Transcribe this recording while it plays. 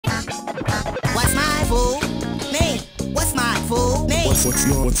What's my full name? What's my full name?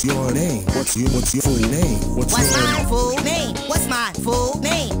 What's your name? What's your full name? What's my full name? What's my full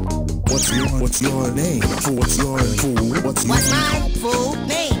name? What's your name? What's your full? What's my full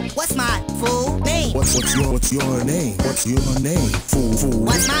name? What's my full name? What's your name? What's your name? Full.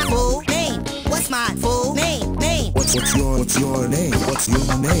 What's my full name? What's my full name? What's your name? What's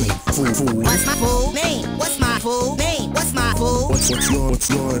your name? Full. What's my full name? What's my full name? What's my full? What's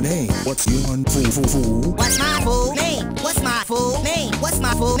your name? What's your full? What's my full name? What's my full name? What's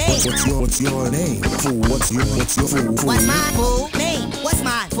my full name? What's your name? Full. What's your full? What's my full